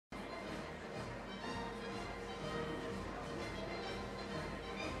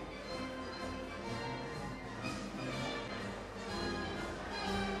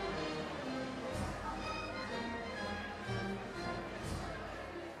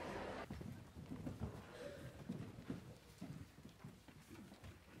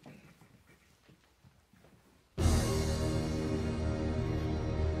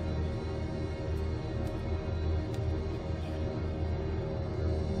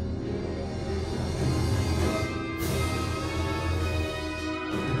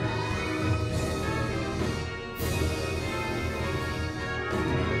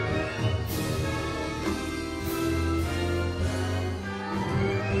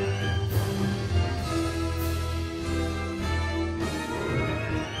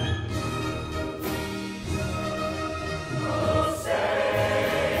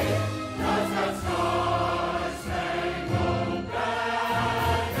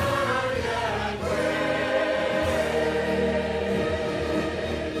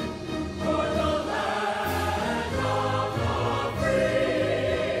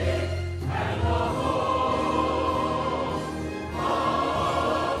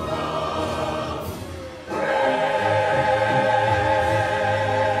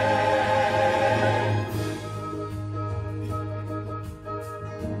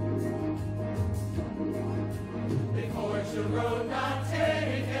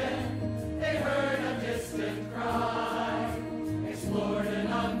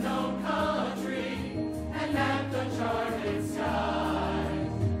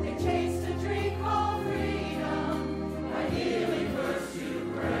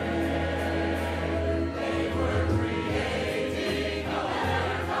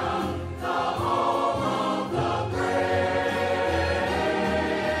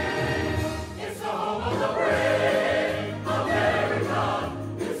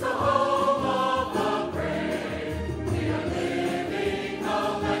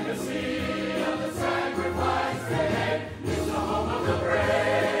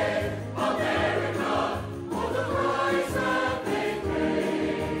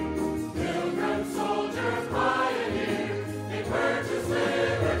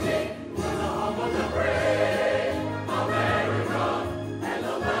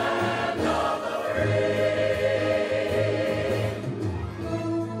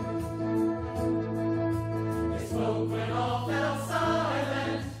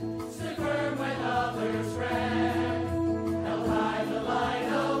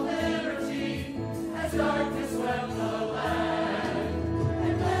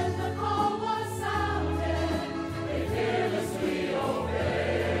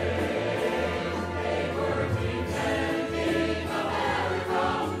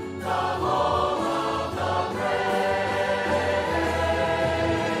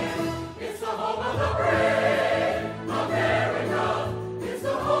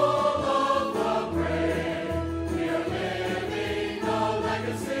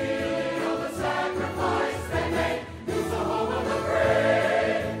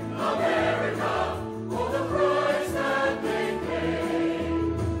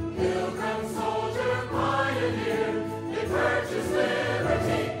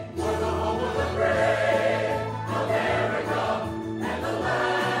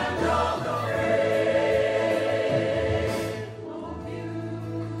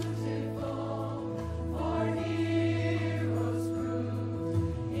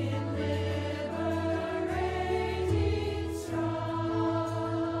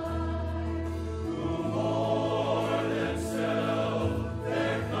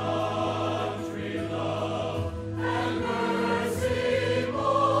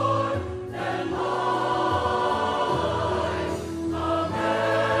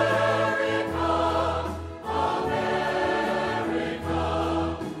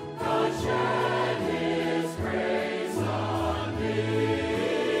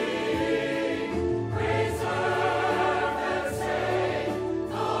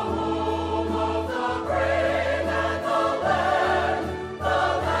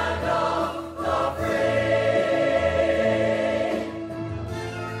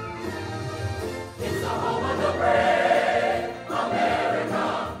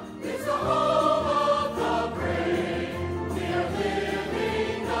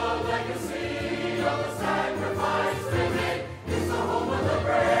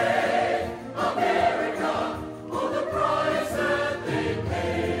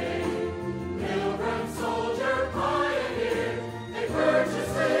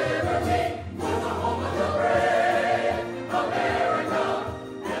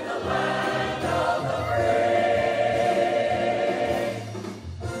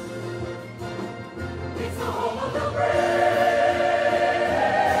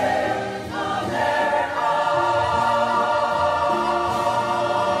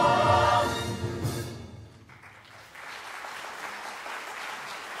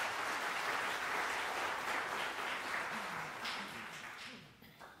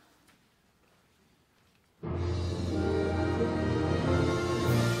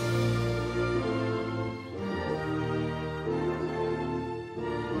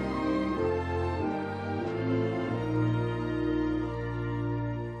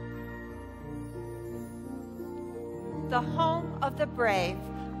The home of the brave,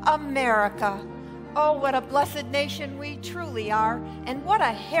 America. Oh, what a blessed nation we truly are, and what a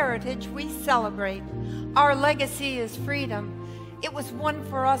heritage we celebrate. Our legacy is freedom. It was won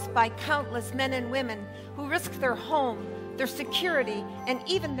for us by countless men and women who risked their home, their security, and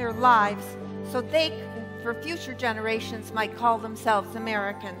even their lives, so they, for future generations, might call themselves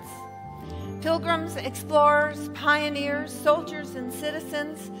Americans. Pilgrims, explorers, pioneers, soldiers, and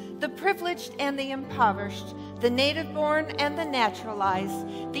citizens, the privileged and the impoverished, the native-born and the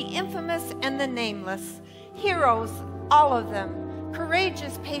naturalized, the infamous and the nameless, heroes, all of them,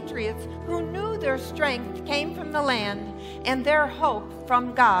 courageous patriots who knew their strength came from the land and their hope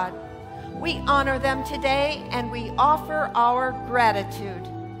from God. We honor them today and we offer our gratitude.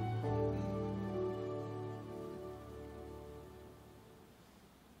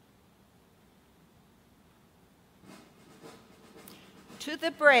 To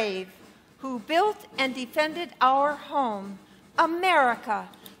the brave who built and defended our home, America,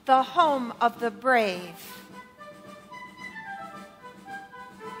 the home of the brave.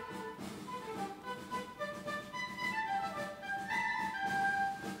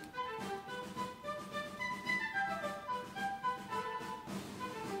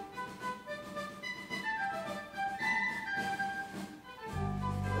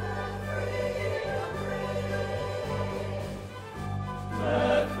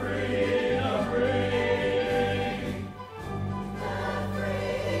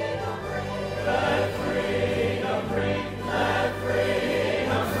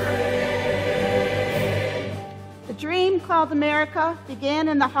 Called America began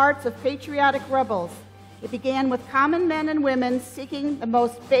in the hearts of patriotic rebels. It began with common men and women seeking the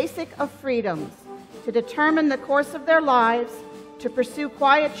most basic of freedoms, to determine the course of their lives, to pursue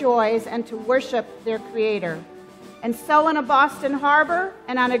quiet joys, and to worship their Creator. And so in a Boston harbor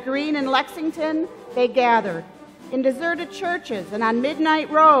and on a green in Lexington, they gathered. In deserted churches and on midnight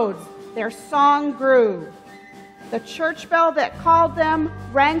roads, their song grew. The church bell that called them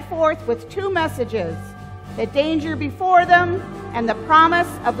rang forth with two messages: the danger before them, and the promise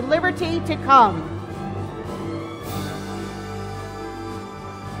of liberty to come.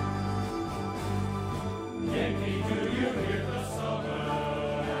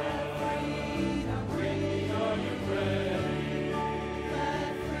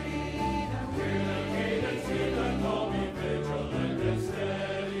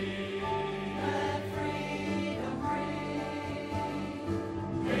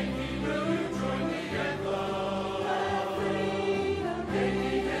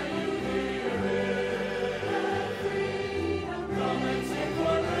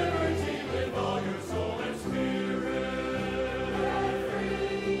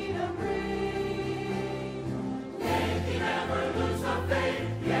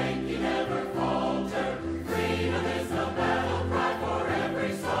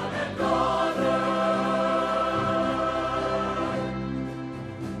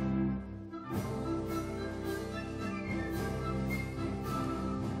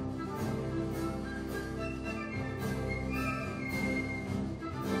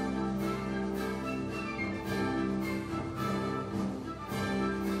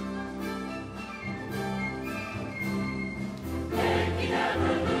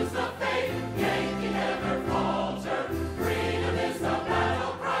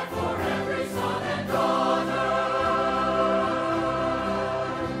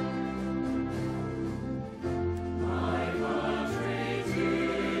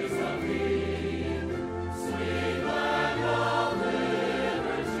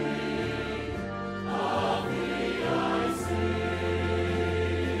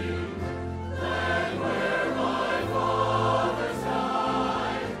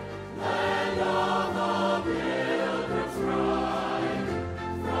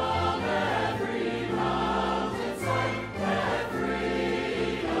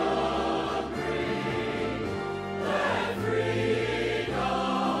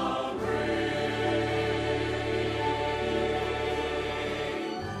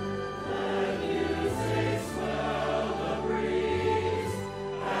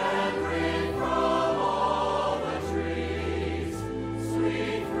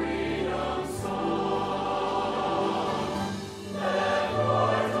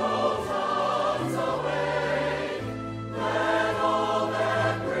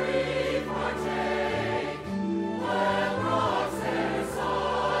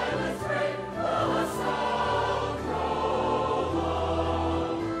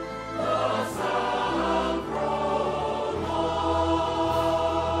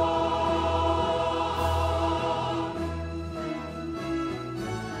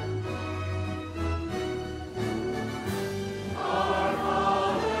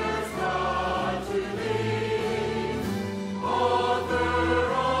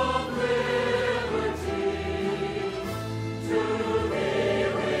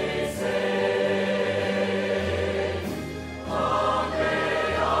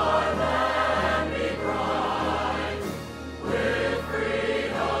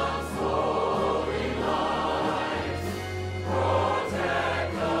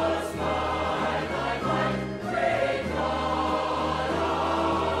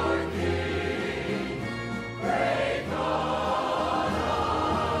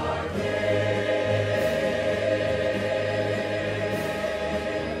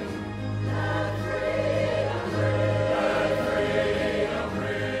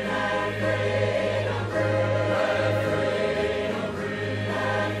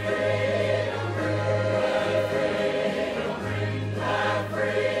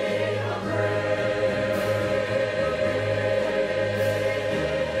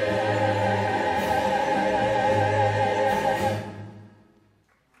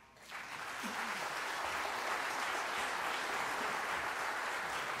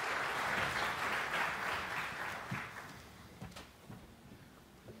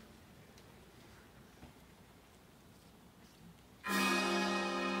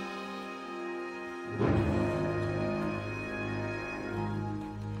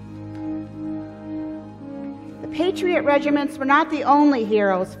 The Patriot regiments were not the only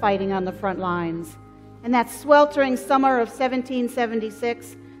heroes fighting on the front lines. In that sweltering summer of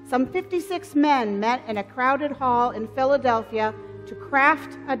 1776, some 56 men met in a crowded hall in Philadelphia to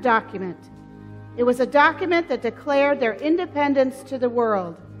craft a document. It was a document that declared their independence to the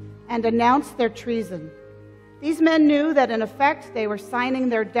world and announced their treason. These men knew that in effect they were signing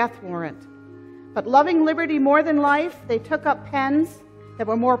their death warrant. But loving liberty more than life, they took up pens that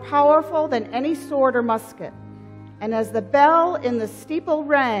were more powerful than any sword or musket. And as the bell in the steeple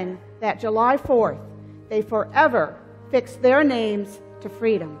rang that July 4th, they forever fixed their names to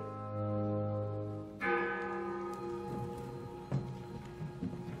freedom.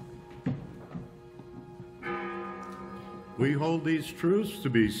 We hold these truths to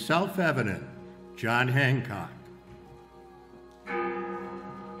be self-evident. John Hancock.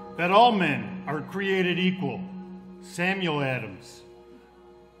 That all men are created equal. Samuel Adams.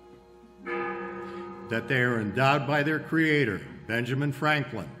 That they are endowed by their Creator, Benjamin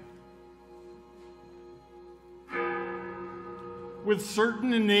Franklin. With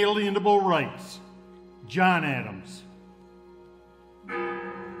certain inalienable rights, John Adams.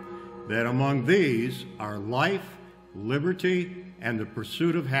 That among these are life, liberty, and the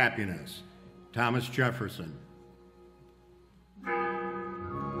pursuit of happiness, Thomas Jefferson.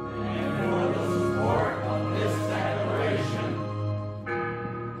 And for the support of this declaration,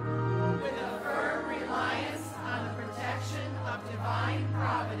 with a firm reliance on the protection of divine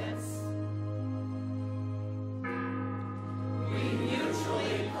providence, we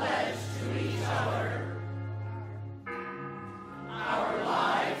mutually pledge to each other our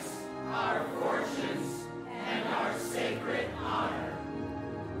lives, our fortunes, and our sacred honor.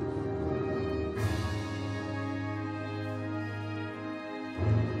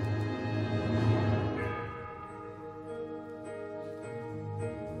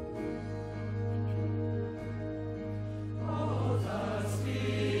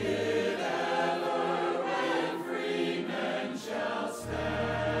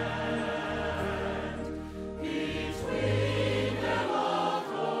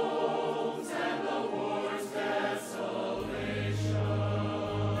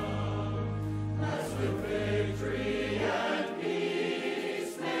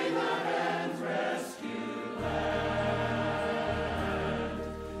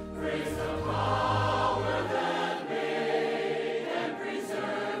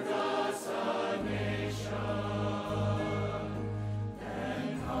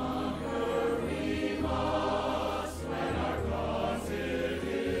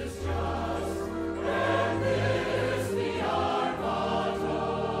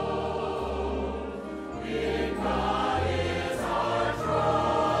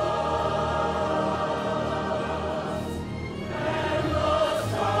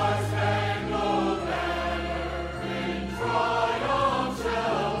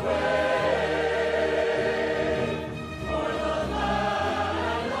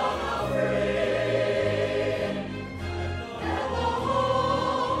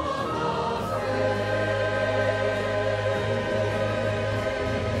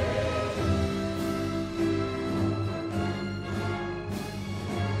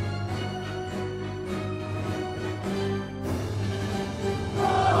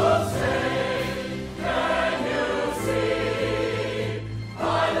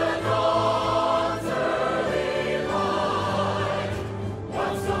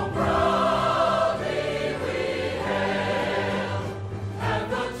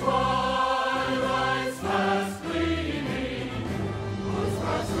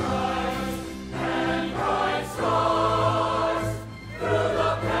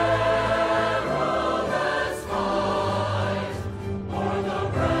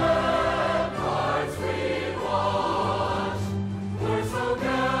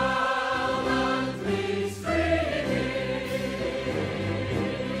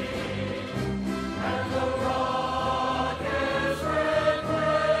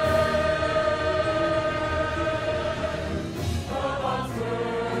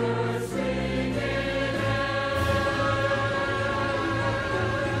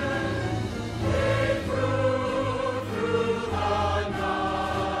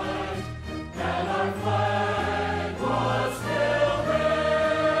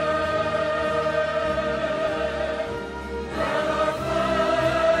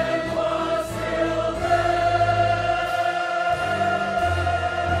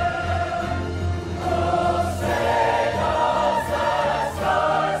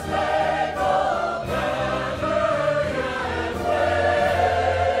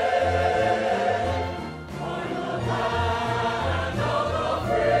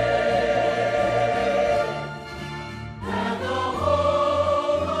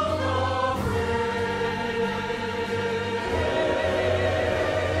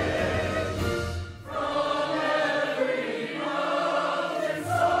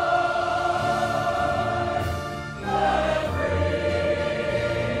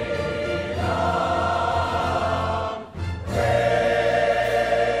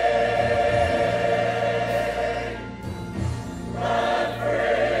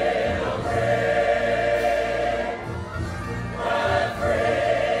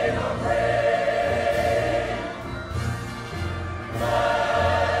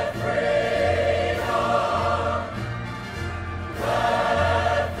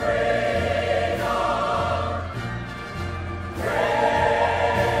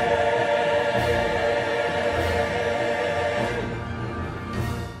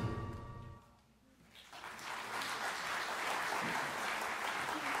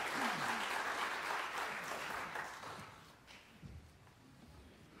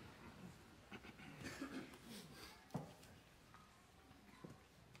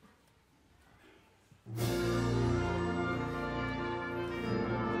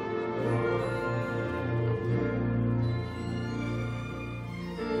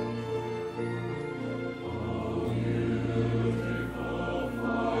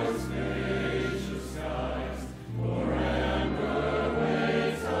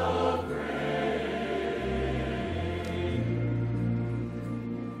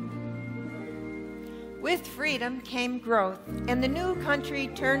 With freedom came growth, and the new country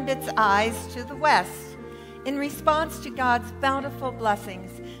turned its eyes to the west. In response to God's bountiful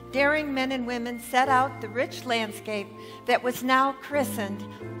blessings, daring men and women set out the rich landscape that was now christened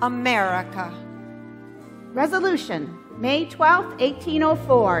America. Resolution, May 12,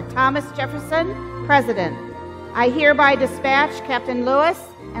 1804, Thomas Jefferson, President. I hereby dispatch Captain Lewis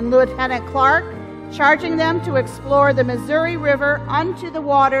and Lieutenant Clark, charging them to explore the Missouri River unto the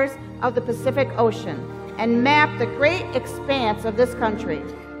waters of the Pacific Ocean and map the great expanse of this country.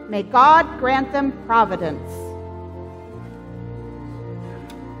 May God grant them providence.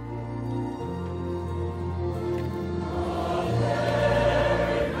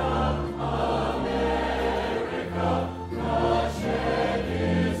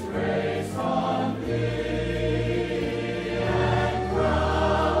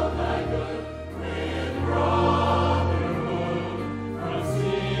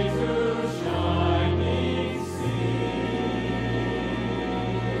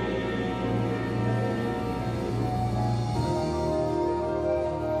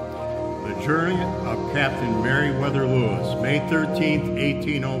 Journey of Captain Meriwether Lewis, May 13,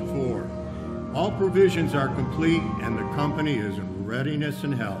 1804. All provisions are complete and the company is in readiness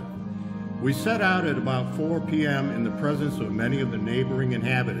and health. We set out at about 4 p.m. in the presence of many of the neighboring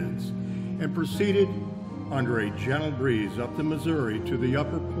inhabitants and proceeded under a gentle breeze up the Missouri to the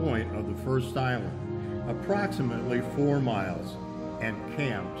upper point of the first island, approximately 4 miles, and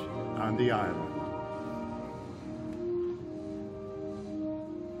camped on the island.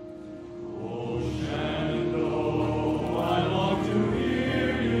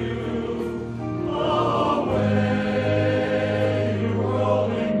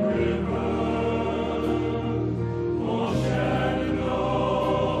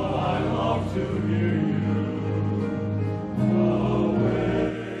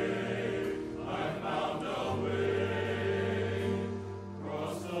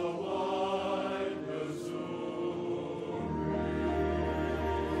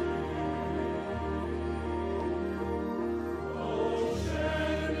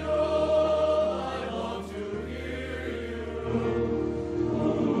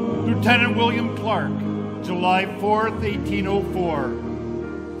 Lieutenant William Clark, July 4th,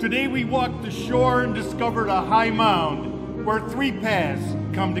 1804. Today we walked the shore and discovered a high mound where 3 paths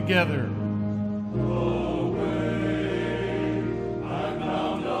come together.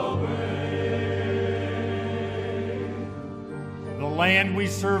 The land we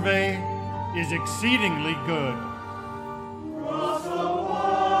survey is exceedingly good.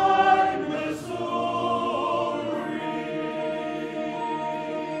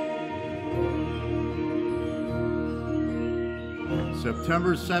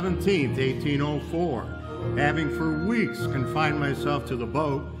 September 17, 1804. Having for weeks confined myself to the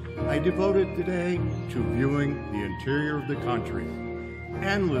boat, I devoted the day to viewing the interior of the country.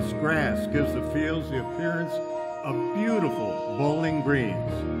 Endless grass gives the fields the appearance of beautiful bowling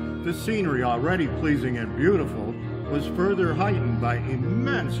greens. The scenery, already pleasing and beautiful, was further heightened by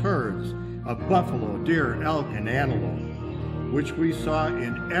immense herds of buffalo, deer, elk, and antelope, which we saw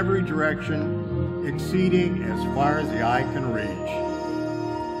in every direction, exceeding as far as the eye can reach.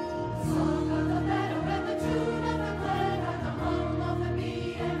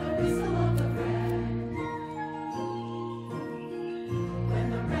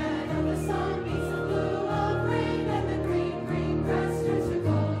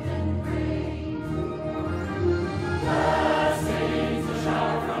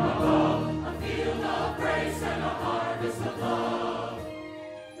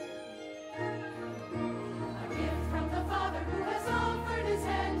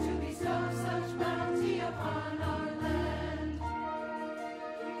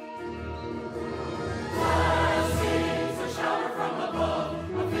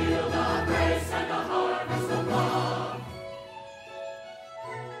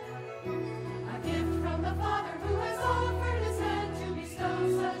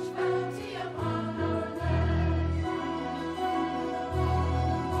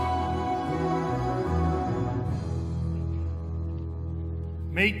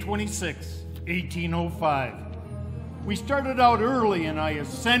 May 26, 1805. We started out early and I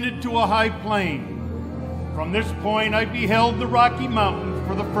ascended to a high plain. From this point I beheld the Rocky Mountains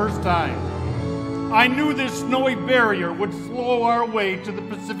for the first time. I knew this snowy barrier would slow our way to the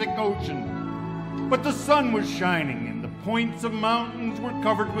Pacific Ocean, but the sun was shining and the points of mountains were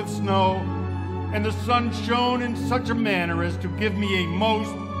covered with snow, and the sun shone in such a manner as to give me a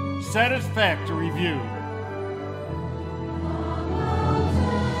most satisfactory view.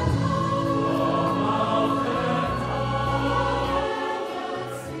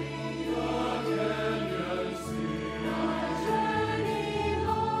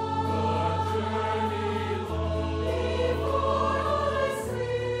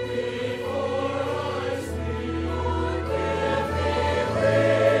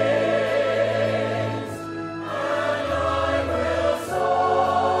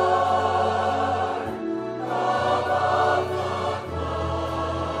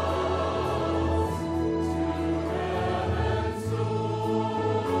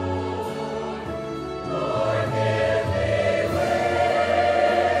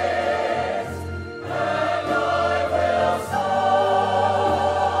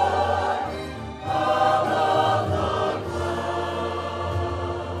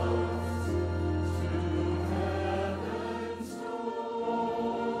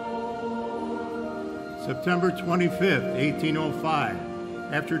 September 25th,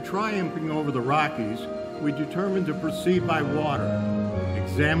 1805. After triumphing over the Rockies, we determined to proceed by water.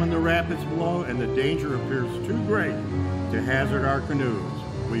 Examine the rapids below, and the danger appears too great to hazard our canoes.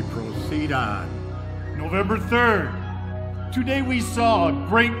 We proceed on. November 3rd. Today we saw a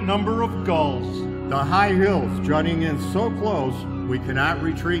great number of gulls. The high hills jutting in so close, we cannot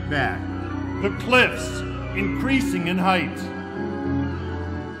retreat back. The cliffs increasing in height.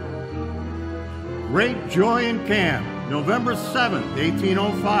 Great joy in camp, November 7th,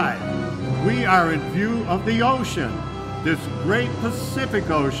 1805. We are in view of the ocean, this great Pacific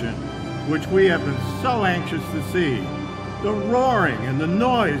Ocean, which we have been so anxious to see. The roaring and the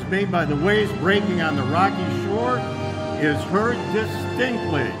noise made by the waves breaking on the rocky shore is heard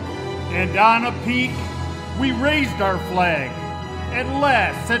distinctly. And on a peak, we raised our flag, at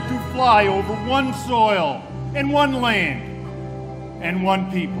last set to fly over one soil, and one land, and one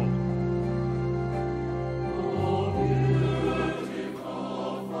people.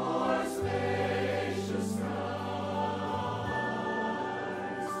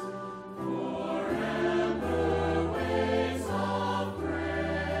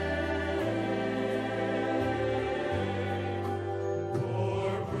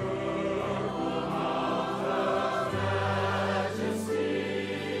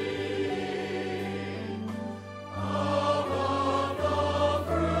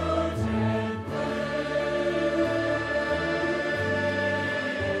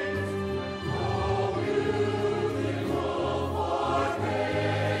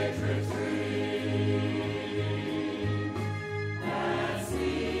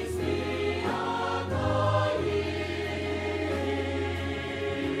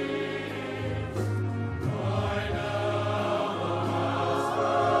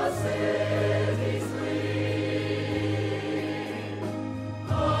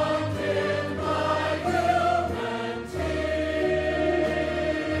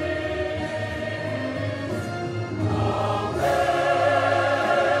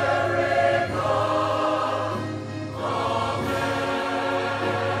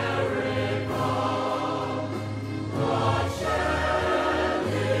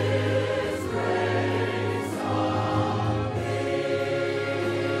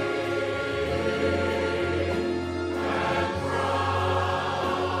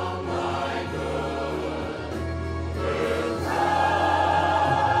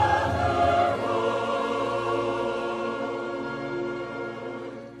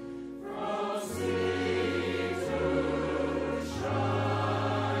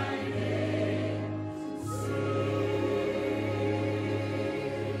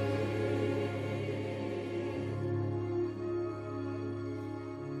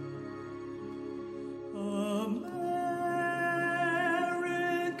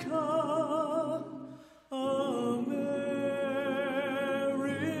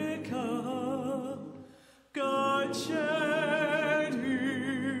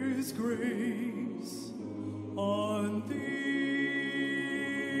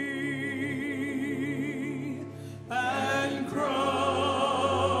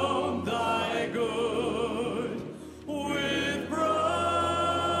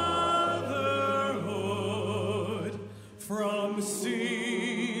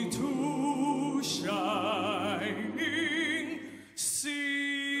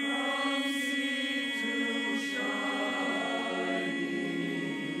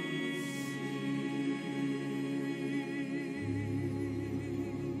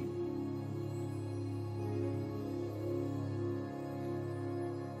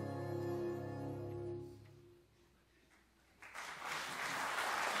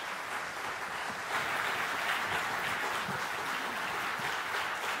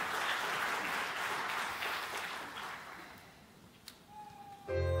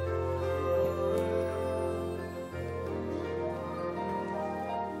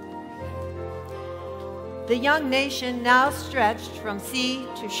 The young nation now stretched from sea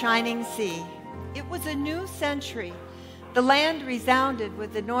to shining sea. It was a new century. The land resounded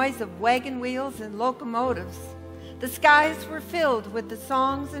with the noise of wagon wheels and locomotives. The skies were filled with the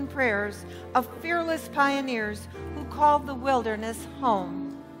songs and prayers of fearless pioneers who called the wilderness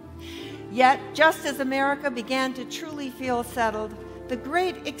home. Yet, just as America began to truly feel settled, the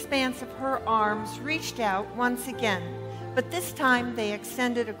great expanse of her arms reached out once again, but this time they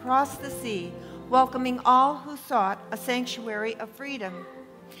extended across the sea, welcoming all who sought a sanctuary of freedom.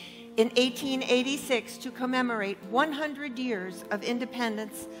 In 1886, to commemorate 100 years of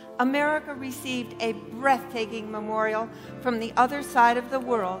independence, America received a breathtaking memorial from the other side of the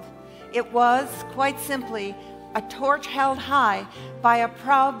world. It was, quite simply, a torch held high by a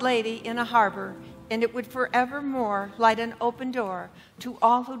proud lady in a harbor, and it would forevermore light an open door to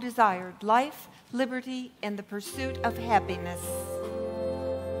all who desired life, liberty, and the pursuit of happiness.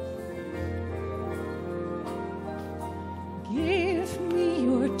 Give me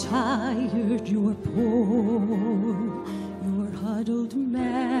your tired, your poor, your huddled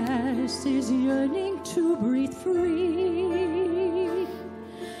masses yearning to breathe free,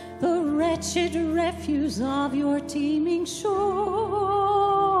 the wretched refuse of your teeming shore.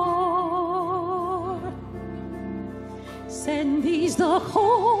 Send these the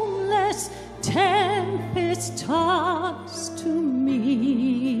homeless tempest-tossed to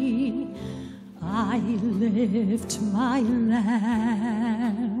me. I lift my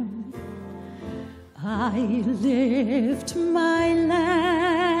lamp. I lift my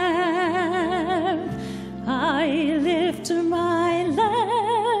lamp. I lift my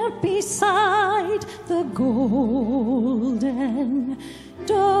lamp beside the golden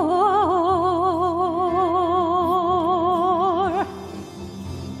door.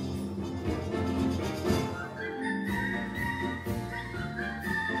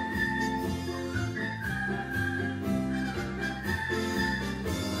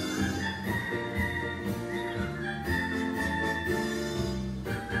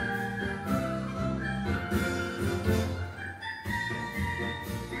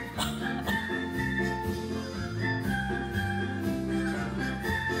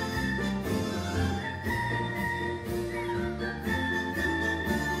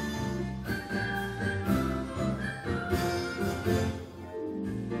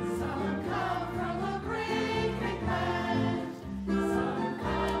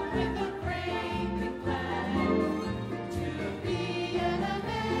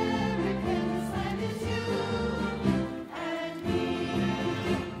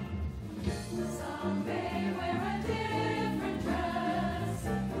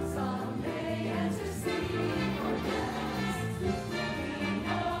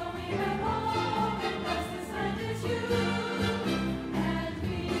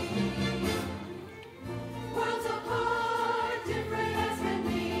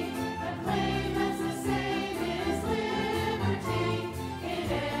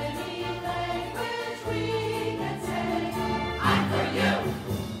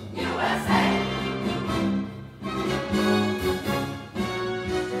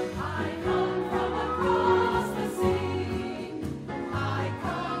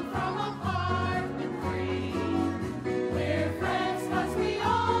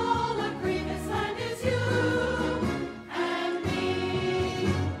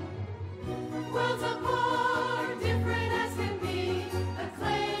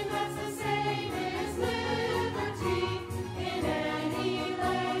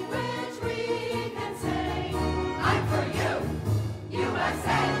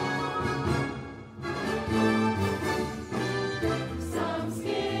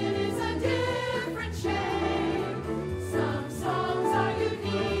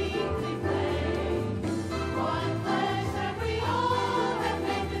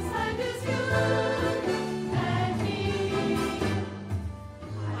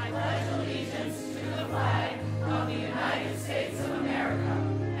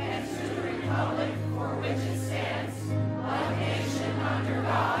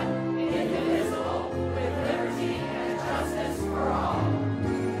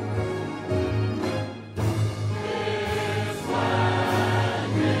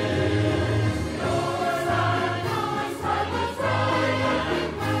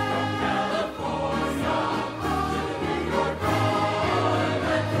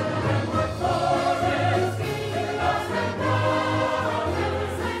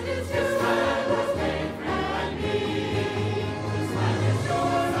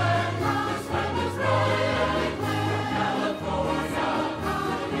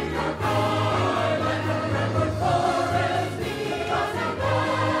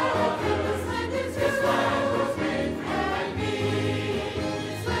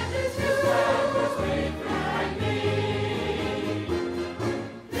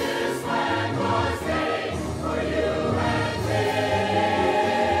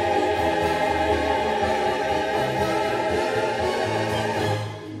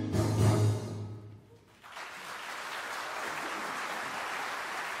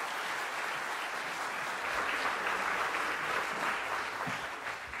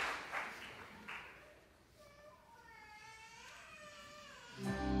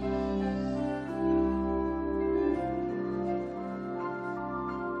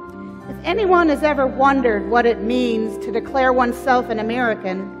 If anyone has ever wondered what it means to declare oneself an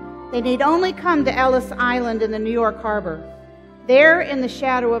American, they need only come to Ellis Island in the New York Harbor. There, in the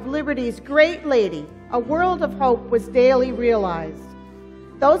shadow of liberty's great lady, a world of hope was daily realized.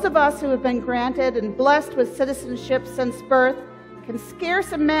 Those of us who have been granted and blessed with citizenship since birth can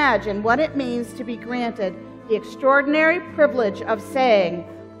scarce imagine what it means to be granted the extraordinary privilege of saying,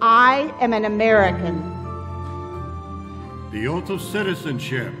 I am an American. The oath of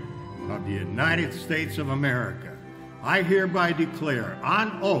citizenship of the United States of America. I hereby declare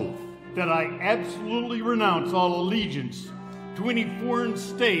on oath that I absolutely renounce all allegiance to any foreign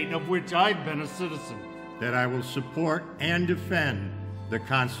state of which I've been a citizen. that I will support and defend the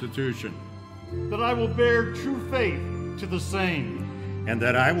Constitution, That I will bear true faith to the same. and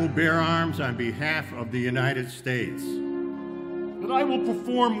that I will bear arms on behalf of the United States, That I will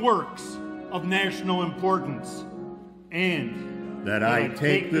perform works of national importance. And that I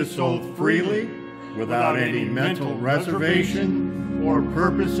take this oath freely without any mental reservation or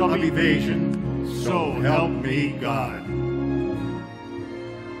purpose of evasion, so help me God.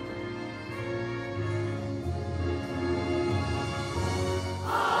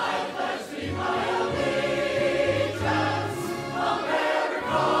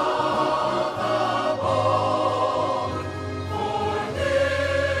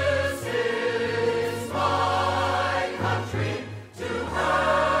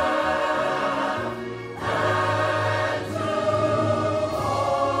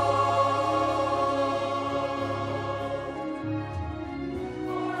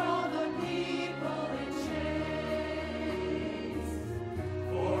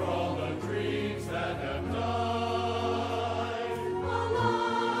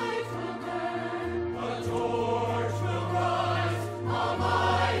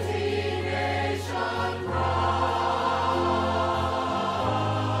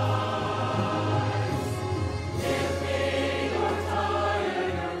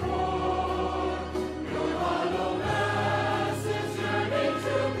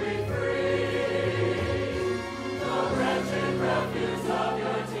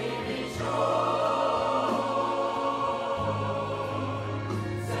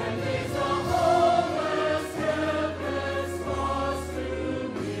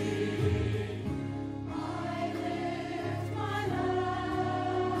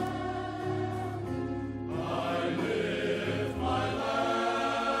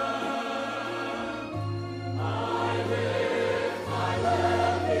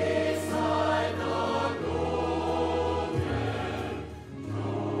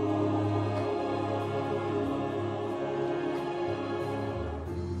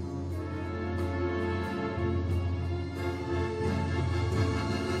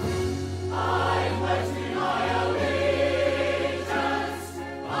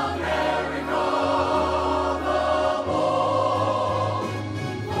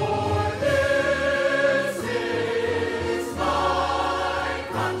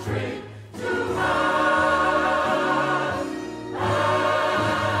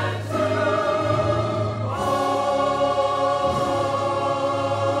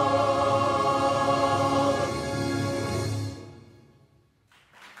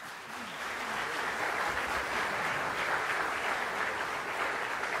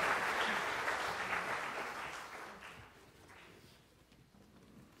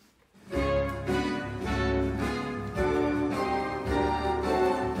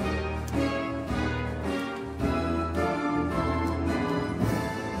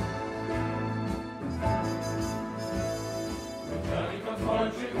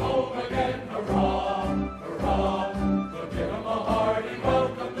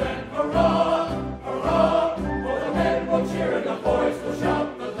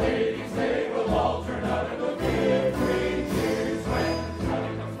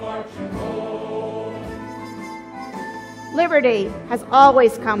 Liberty has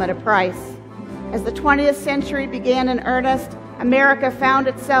always come at a price. As the 20th century began in earnest, America found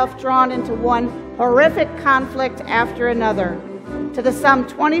itself drawn into one horrific conflict after another. To the some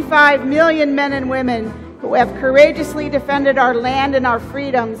 25 million men and women who have courageously defended our land and our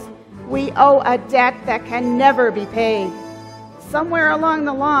freedoms, we owe a debt that can never be paid. Somewhere along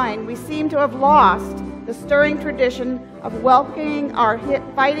the line, we seem to have lost the stirring tradition of welcoming our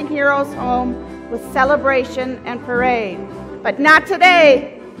fighting heroes home with celebration and parade. But not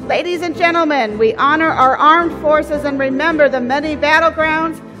today. Ladies and gentlemen, we honor our armed forces and remember the many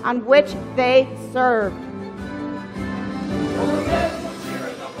battlegrounds on which they served.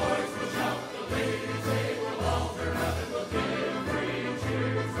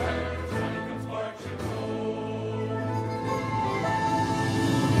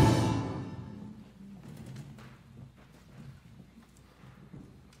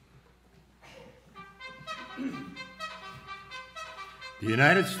 The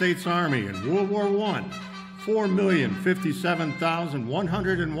United States Army in World War I,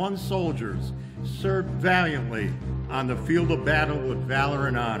 4,057,101 soldiers served valiantly on the field of battle with valor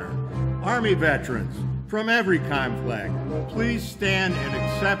and honor. Army veterans from every conflict, please stand and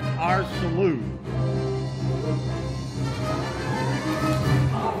accept our salute.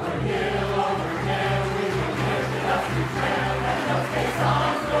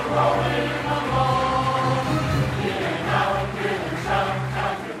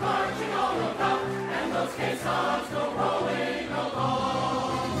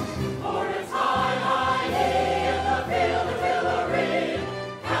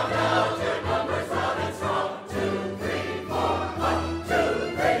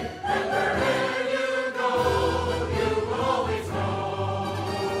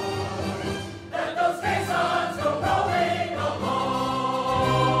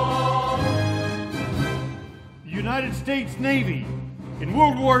 United States Navy. In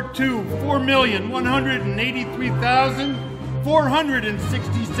World War II,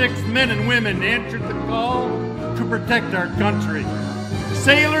 4,183,466 men and women answered the call to protect our country.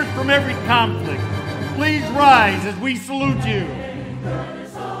 Sailors from every conflict, please rise as we salute you.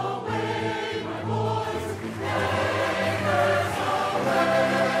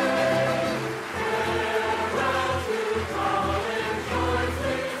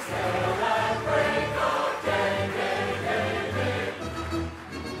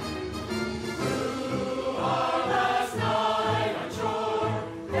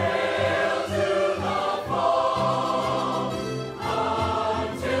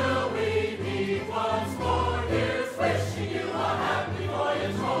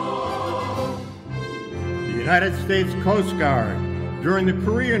 United States Coast Guard. During the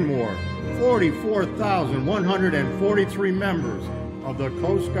Korean War, 44,143 members of the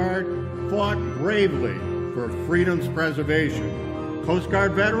Coast Guard fought bravely for freedom's preservation. Coast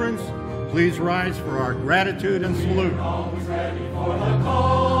Guard veterans, please rise for our gratitude and salute. Always ready for the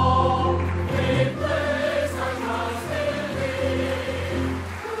call. We place our trust in Thee.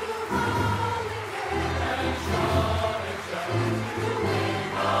 And shout and shout to win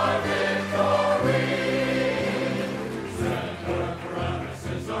our victory. Send the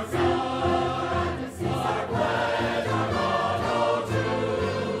promises our God, our pledge, our motto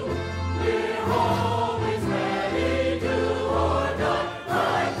too. We're always ready, do or die.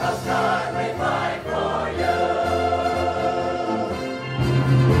 Like Coast Guard, we fight for you.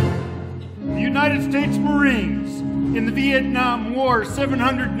 The United States Marines. In the Vietnam War,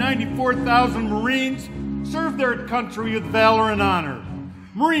 794,000 Marines served their country with valor and honor.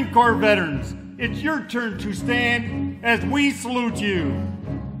 Marine Corps veterans, it's your turn to stand as we salute you.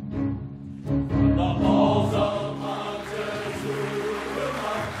 The halls of Montezuma,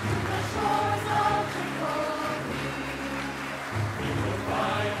 the shores of Tripoli, we will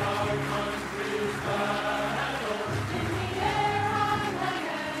fight our country's battle in the air, on land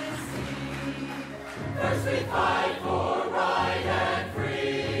and sea. First we fight for right and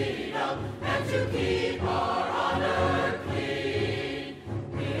freedom, and to keep our honor clean.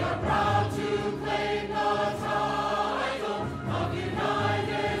 We are proud to claim the title of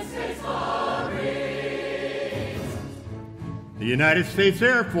United States Marines. The United States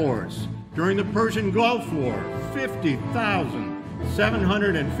Air Force. During the Persian Gulf War,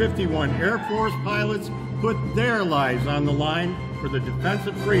 50,751 Air Force pilots put their lives on the line for the defense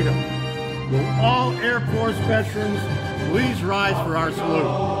of freedom. Will all Air Force veterans please rise for our salute?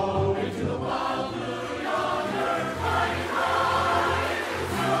 Go into the wild blue yonder, flying high in the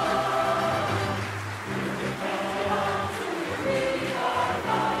sun. Here they come to meet our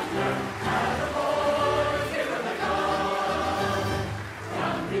thunder, and the boys give them the gun.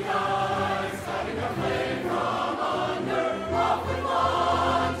 Down we dive, starting our flame from under, off with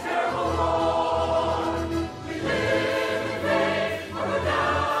one terrible roar. We live in faith, or go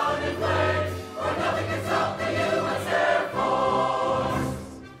down in flames, for nothing can stop the U.S. Air Force.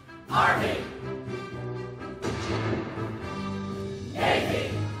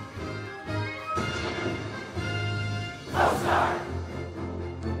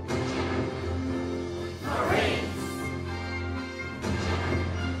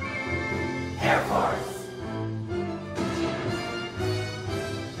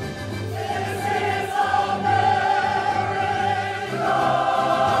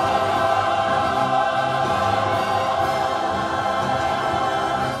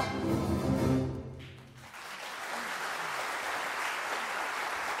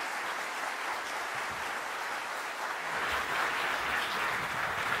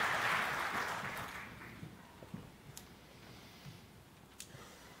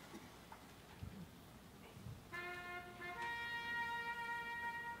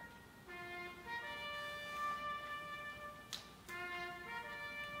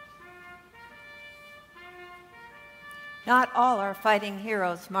 Not all our fighting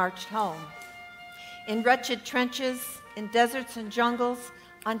heroes marched home. In wretched trenches, in deserts and jungles,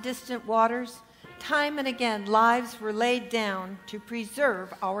 on distant waters, time and again lives were laid down to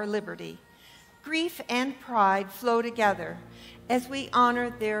preserve our liberty. Grief and pride flow together as we honor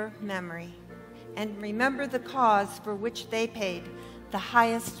their memory and remember the cause for which they paid the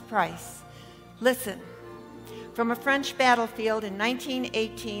highest price. Listen. From a French battlefield in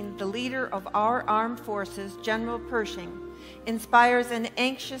 1918, the leader of our armed forces, General Pershing, inspires an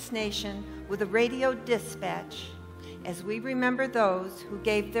anxious nation with a radio dispatch as we remember those who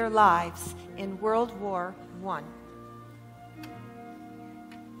gave their lives in World War I.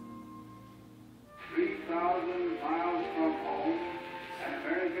 3,000 miles from home, an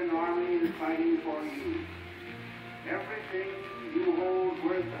American army is fighting for you. Everything you hold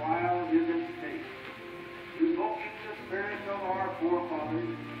worthwhile is at stake. Invoking the spirit of our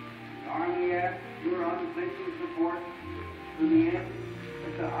forefathers, the Army asks your unthinking support to the end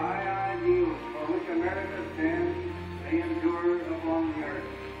that the high ideals for which America stands may endure upon the earth.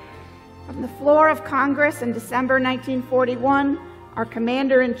 From the floor of Congress in December 1941, our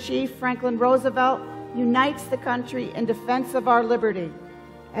Commander-in-Chief, Franklin Roosevelt, unites the country in defense of our liberty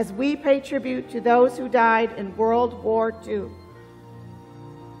as we pay tribute to those who died in World War II.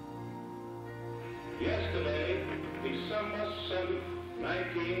 Yesterday, December 7th,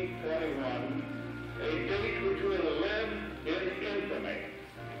 1941, a date which will live in infamy.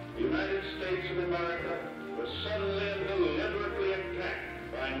 The United States of America was suddenly and deliberately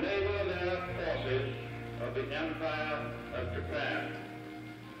attacked by naval and air forces of the Empire of Japan.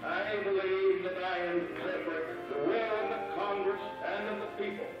 I believe that I interpret the will of the Congress and of the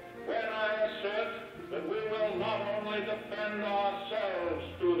people when I assert that we will not only defend ourselves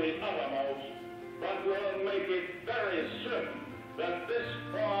to the uttermost, but will make it very certain that this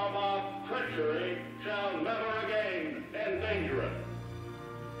form of treachery shall never again endanger us.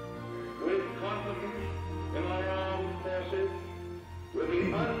 With confidence in our armed forces, with the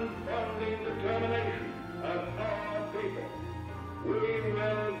unbounding determination of our people, we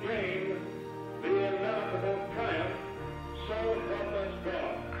will gain the inevitable triumph, so help us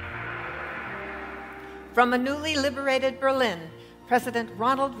God. From a newly liberated Berlin, President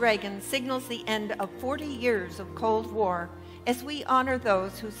Ronald Reagan signals the end of 40 years of Cold War as we honor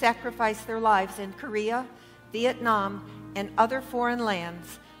those who sacrificed their lives in Korea, Vietnam, and other foreign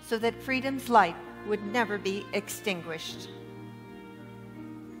lands so that freedom's light would never be extinguished.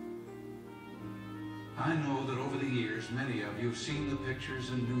 I know that over the years, many of you have seen the pictures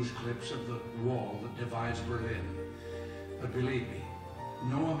and news clips of the wall that divides Berlin. But believe me,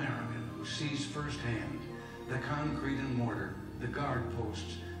 no American who sees firsthand the concrete and mortar, the guard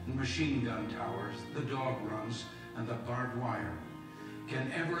posts, the machine gun towers, the dog runs, and the barbed wire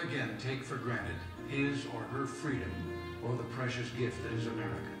can ever again take for granted his or her freedom or the precious gift that is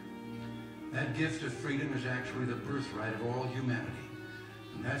America. That gift of freedom is actually the birthright of all humanity.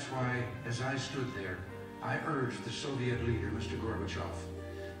 And that's why, as I stood there, I urged the Soviet leader, Mr. Gorbachev,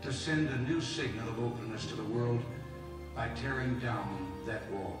 to send a new signal of openness to the world by tearing down that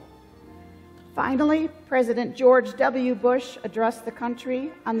wall. Finally, President George W. Bush addressed the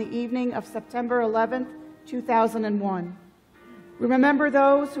country on the evening of September 11, 2001. We remember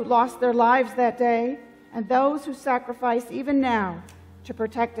those who lost their lives that day and those who sacrifice even now to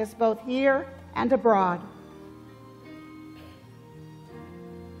protect us both here and abroad.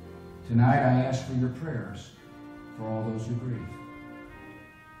 Tonight I ask for your prayers for all those who grieve,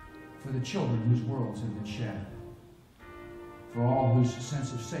 for the children whose worlds have been shattered, for all whose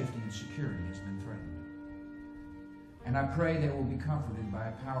sense of safety and security has been threatened. And I pray they will be comforted by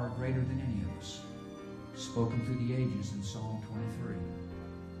a power greater than any of us, spoken through the ages in Psalm 23.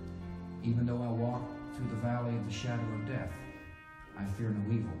 Even though I walk through the valley of the shadow of death, I fear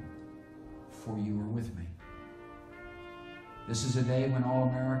no evil, for you are with me. This is a day when all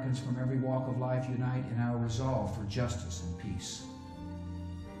Americans from every walk of life unite in our resolve for justice and peace.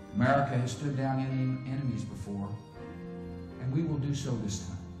 America has stood down enemies before, and we will do so this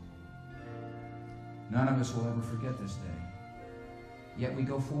time. None of us will ever forget this day. Yet we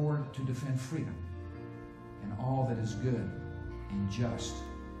go forward to defend freedom and all that is good and just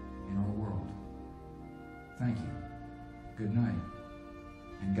in our world. Thank you. Good night,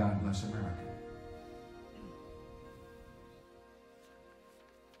 and God bless America.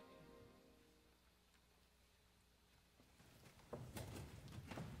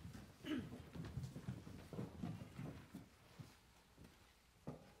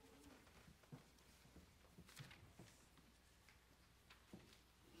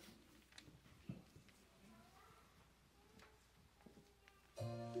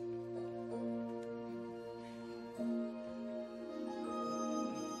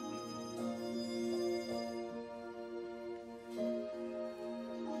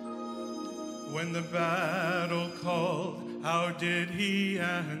 When the battle called, how did he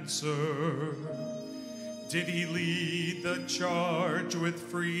answer? Did he lead the charge with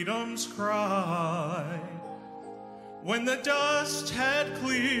freedom's cry? When the dust had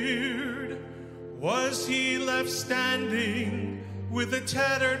cleared, was he left standing with a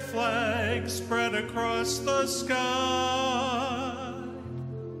tattered flag spread across the sky?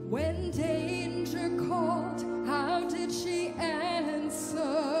 When danger called, how did she answer?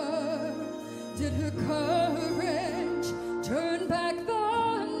 Did her courage turn back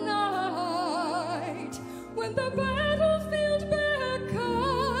the night? When the battlefield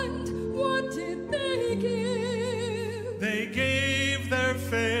beckoned, what did they give? They gave their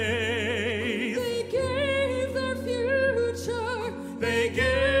faith. They gave their future. They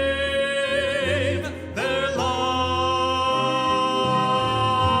gave their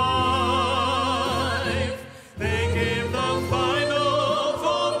life. They gave the final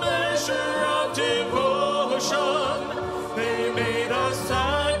full measure of devotion. They made a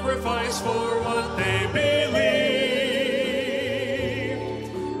sacrifice for what they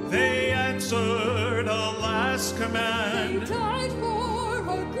believed. They answered a last command. They died for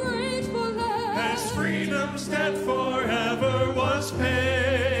a grateful land. As freedom's debt forever was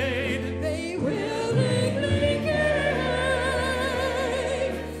paid. They willingly gave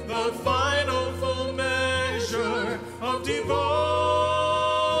The final full measure of devotion.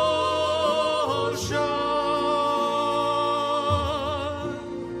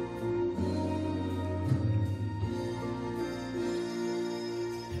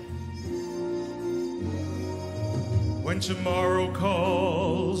 When tomorrow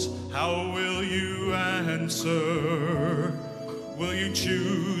calls, how will you answer? Will you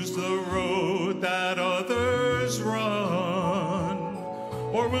choose the road that others run?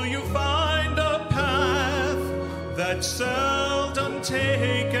 Or will you find a path that's seldom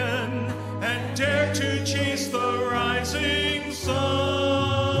taken and dare to chase the rising sun?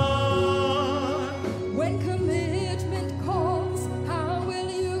 when commitment calls. How will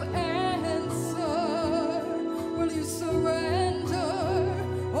you answer? Will you surrender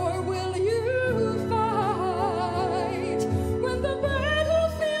or will you fight? When the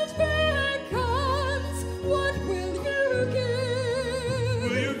battlefield beckons, what will you give?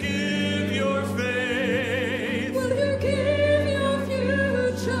 Will you give your faith? Will you give your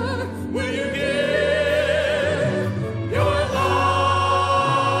future? Will you give your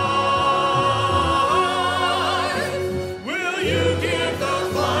life? Will you give the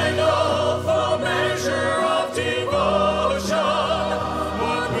final full measure of devotion?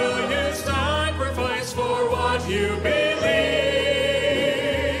 What will you sacrifice for what you believe?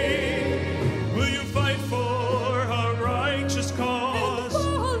 Will you fight for a righteous cause?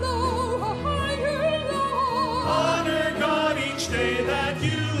 Follow a higher law. Honor God each day that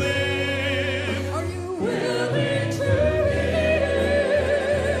you live. Are you willing to give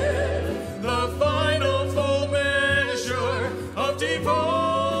The final full measure of devotion.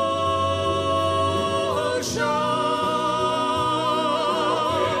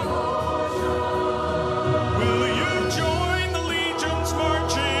 Will you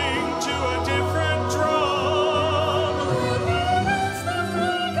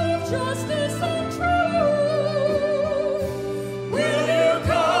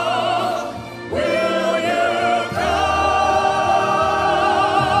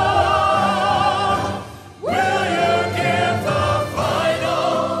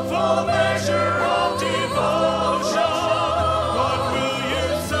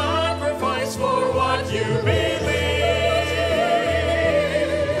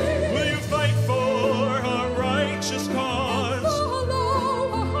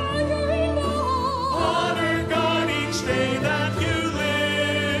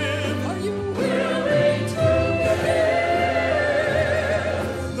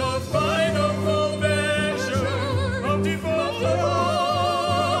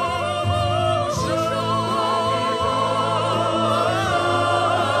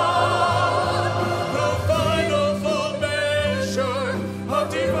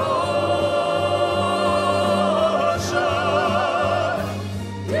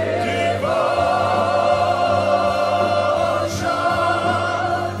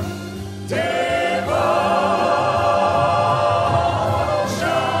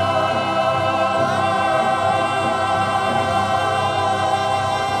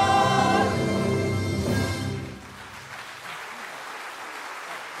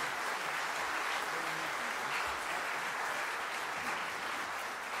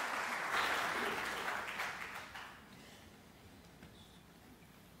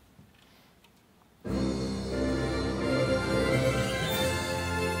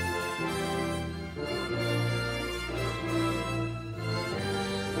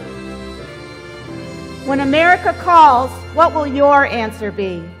When America calls, what will your answer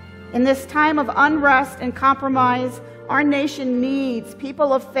be? In this time of unrest and compromise, our nation needs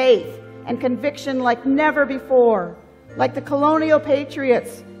people of faith and conviction like never before. Like the colonial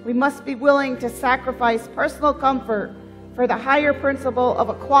patriots, we must be willing to sacrifice personal comfort for the higher principle of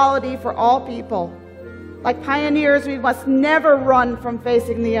equality for all people. Like pioneers, we must never run from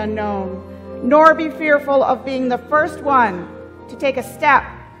facing the unknown, nor be fearful of being the first one to take a step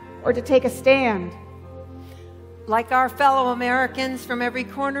or to take a stand. Like our fellow Americans from every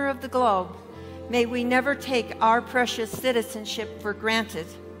corner of the globe, may we never take our precious citizenship for granted.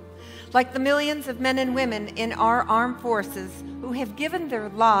 Like the millions of men and women in our armed forces who have given their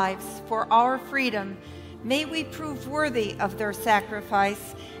lives for our freedom, may we prove worthy of their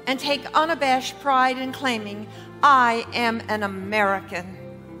sacrifice and take unabashed pride in claiming, I am an American.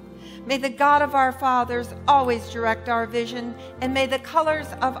 May the God of our fathers always direct our vision, and may the colors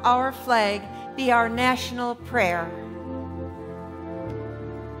of our flag be our national prayer.